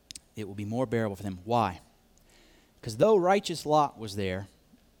 it will be more bearable for them. Why? Because though righteous Lot was there,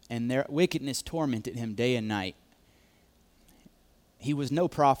 and their wickedness tormented him day and night, he was no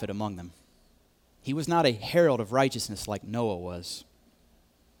prophet among them. He was not a herald of righteousness like Noah was.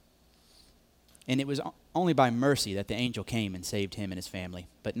 And it was only by mercy that the angel came and saved him and his family,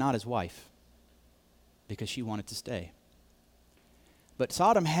 but not his wife, because she wanted to stay. But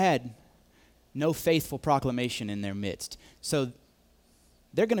Sodom had no faithful proclamation in their midst, so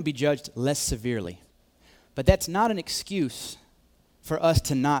they're going to be judged less severely. But that's not an excuse for us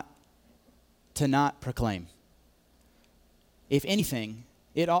to not proclaim. If anything,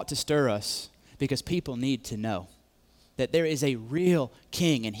 it ought to stir us, because people need to know that there is a real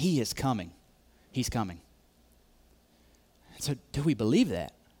king and he is coming. He's coming. So do we believe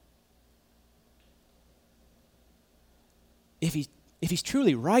that? If he's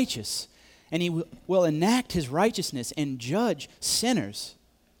truly righteous and he will enact his righteousness and judge sinners,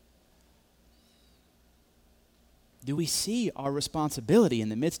 do we see our responsibility in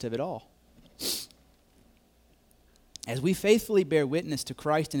the midst of it all? As we faithfully bear witness to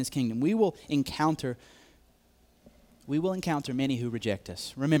Christ and his kingdom, we will encounter many who reject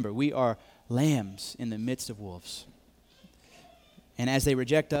us. Remember, we are lambs in the midst of wolves. And as they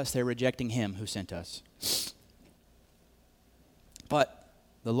reject us, they're rejecting him who sent us. But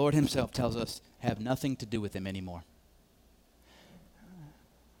the Lord himself tells us, have nothing to do with them anymore.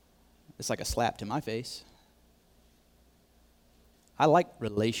 It's like a slap to my face. I like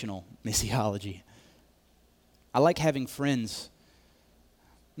relational missiology. I like having friends.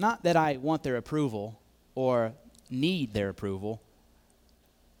 Not that I want their approval or need their approval,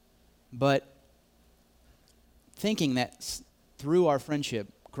 but thinking that through our friendship,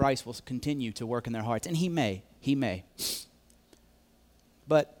 Christ will continue to work in their hearts. And he may.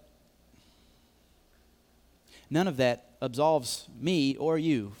 But none of that absolves me or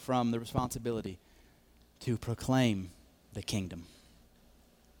you from the responsibility to proclaim the kingdom.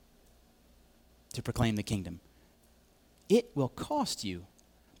 To proclaim the kingdom. It will cost you.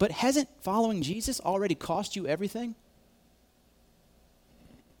 But hasn't following Jesus already cost you everything?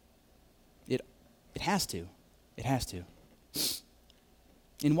 It has to. It has to.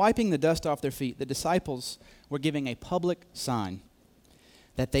 In wiping the dust off their feet, the disciples were giving a public sign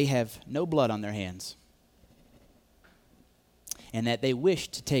that they have no blood on their hands, and that they wish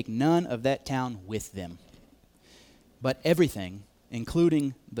to take none of that town with them. But everything,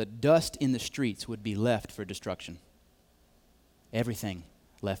 including the dust in the streets, would be left for destruction. Everything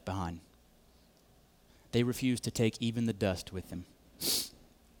left behind. They refused to take even the dust with them.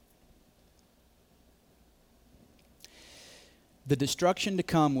 The destruction to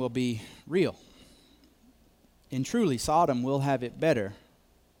come will be real. And truly, Sodom will have it better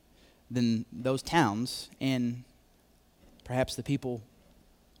than those towns and perhaps the people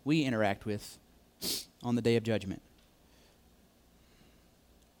we interact with on the day of judgment.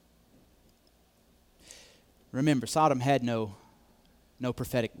 Remember, Sodom had no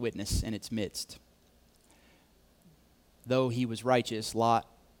prophetic witness in its midst. Though he was righteous, Lot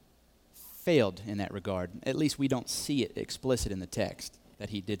failed in that regard. At least we don't see it explicit in the text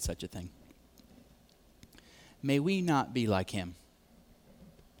that he did such a thing. May we not be like him.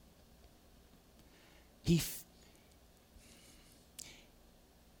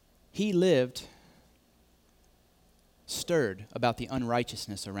 He lived stirred about the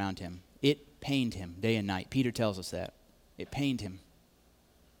unrighteousness around him. It pained him day and night. Peter tells us that. It pained him.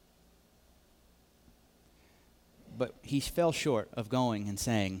 But he fell short of going and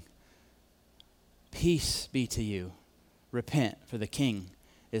saying, "Peace be to you. Repent, for the king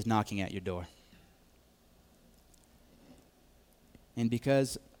is knocking at your door." And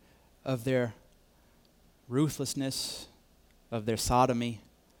because of their ruthlessness, of their sodomy,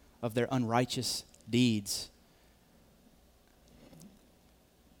 of their unrighteous deeds,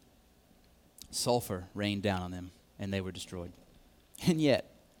 sulfur rained down on them, and they were destroyed. And yet,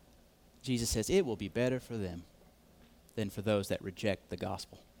 Jesus says it will be better for them than for those that reject the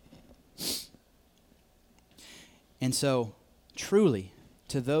gospel. And so, truly,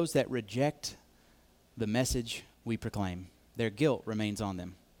 to those that reject the message we proclaim, their guilt remains on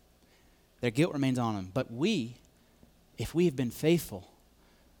them. Their guilt remains on them. But we, if we have been faithful,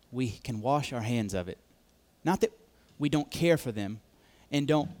 we can wash our hands of it. Not that we don't care for them and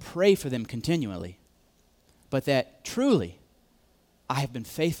don't pray for them continually, but that truly I have been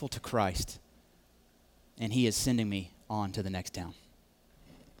faithful to Christ and he is sending me on to the next town.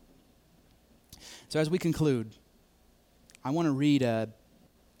 So as we conclude, I want to read an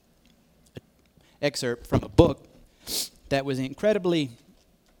excerpt from a book that was incredibly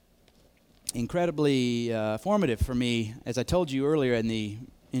formative for me. As I told you earlier in the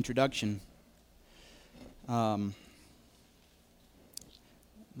introduction, the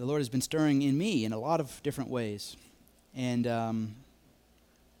Lord has been stirring in me in a lot of different ways. And a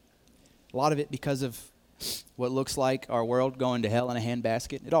lot of it because of what looks like our world going to hell in a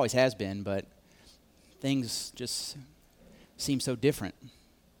handbasket. It always has been, but things just seem so different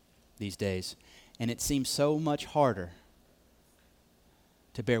these days. And it seems so much harder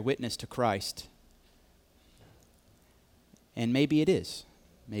to bear witness to Christ. And maybe it is.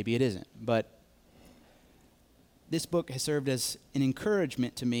 Maybe it isn't. But this book has served as an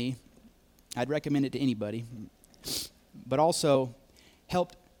encouragement to me. I'd recommend it to anybody. But also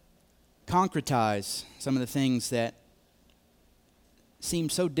helped concretize some of the things that seem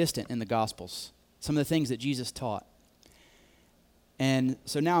so distant in the Gospels, some of the things that Jesus taught. And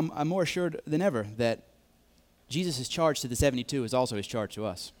so now I'm more assured than ever that Jesus' charge to the 72 is also his charge to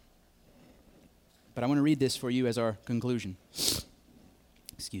us. But I want to read this for you as our conclusion.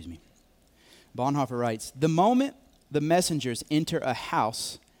 Excuse me. Bonhoeffer writes, "The moment the messengers enter a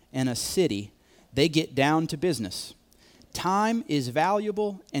house and a city, they get down to business. Time is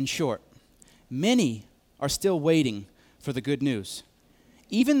valuable and short. Many are still waiting for the good news.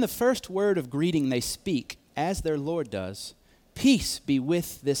 Even the first word of greeting they speak, as their Lord does, 'Peace be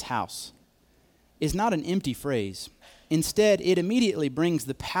with this house,' is not an empty phrase. Instead, it immediately brings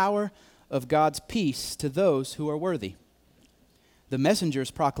the power of God's peace to those who are worthy. The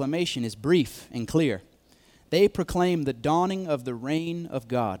messenger's proclamation is brief and clear. They proclaim the dawning of the reign of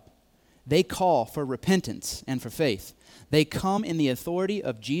God. They call for repentance and for faith. They come in the authority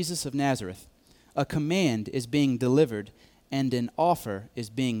of Jesus of Nazareth. A command is being delivered, and an offer is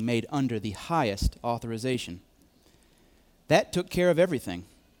being made under the highest authorization. That took care of everything.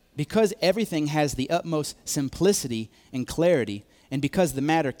 Because everything has the utmost simplicity and clarity, and because the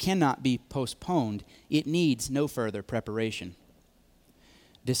matter cannot be postponed, it needs no further preparation,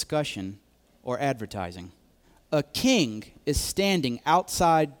 discussion, or advertising. A king is standing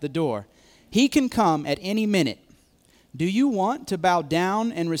outside the door. He can come at any minute. Do you want to bow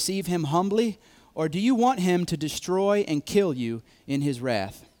down and receive him humbly, or do you want him to destroy and kill you in his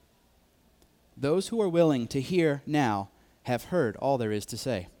wrath? Those who are willing to hear now have heard all there is to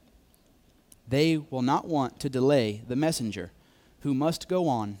say. They will not want to delay the messenger, who must go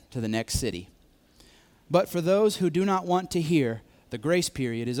on to the next city. But for those who do not want to hear, the grace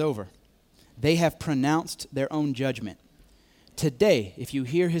period is over. They have pronounced their own judgment. Today, if you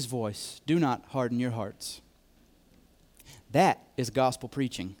hear his voice, do not harden your hearts." That is gospel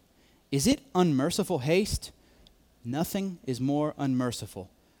preaching. Is it unmerciful haste? Nothing is more unmerciful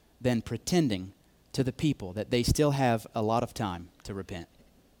than pretending to the people that they still have a lot of time to repent.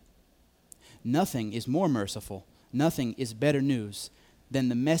 Nothing is more merciful, nothing is better news than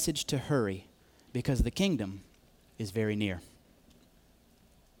the message to hurry, because the kingdom is very near.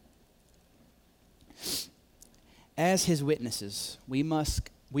 As his witnesses, we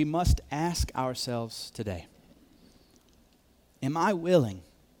must ask ourselves today, am I willing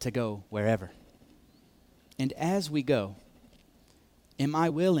to go wherever? And as we go, am I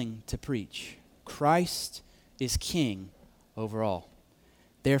willing to preach? Christ is king over all.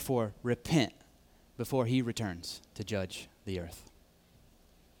 Therefore, repent before he returns to judge the earth.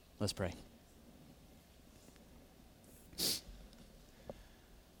 Let's pray.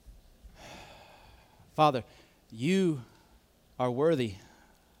 Father, you are worthy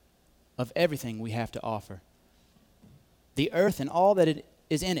of everything we have to offer. The earth and all that it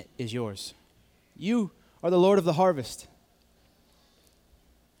is in it is yours. You are the Lord of the harvest.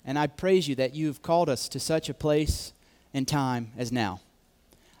 And I praise you that you've called us to such a place and time as now.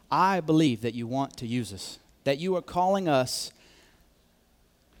 I believe that you want to use us, that you are calling us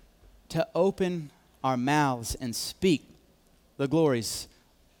to open our mouths and speak the glories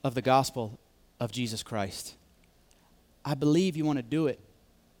of the gospel of Jesus Christ. I believe you want to do it.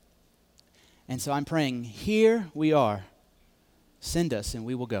 And so I'm praying, here we are. Send us and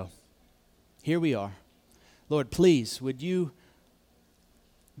we will go. Here we are. Lord, please, would you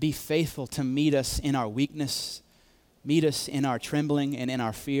be faithful to meet us in our weakness, meet us in our trembling and in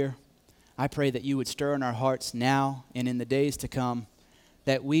our fear. I pray that you would stir in our hearts now and in the days to come,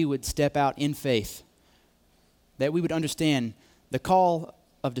 that we would step out in faith, that we would understand the call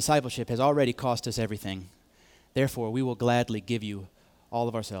of discipleship has already cost us everything. Therefore, we will gladly give you all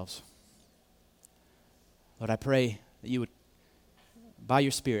of ourselves. Lord, I pray that you would, by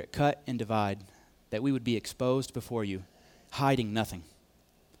your Spirit, cut and divide, that we would be exposed before you, hiding nothing,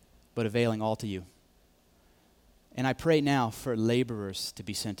 but availing all to you. And I pray now for laborers to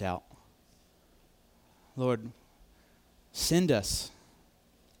be sent out. Lord, send us,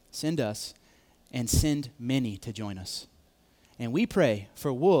 and send many to join us. And we pray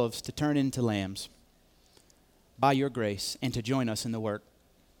for wolves to turn into lambs by your grace and to join us in the work.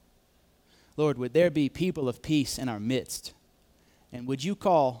 Lord, would there be people of peace in our midst? And would you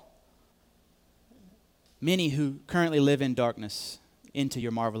call many who currently live in darkness into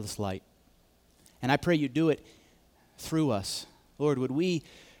your marvelous light? And I pray you do it through us. Lord, would we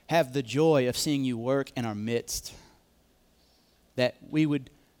have the joy of seeing you work in our midst? That we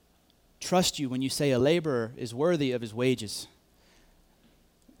would trust you when you say a laborer is worthy of his wages.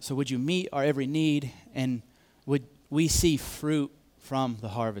 So would you meet our every need, and would we see fruit from the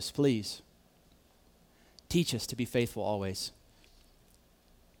harvest, please? Teach us to be faithful always.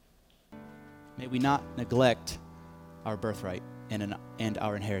 May we not neglect our birthright and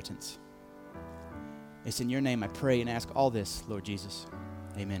our inheritance. It's in your name I pray and ask all this, Lord Jesus.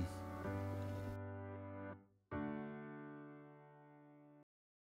 Amen.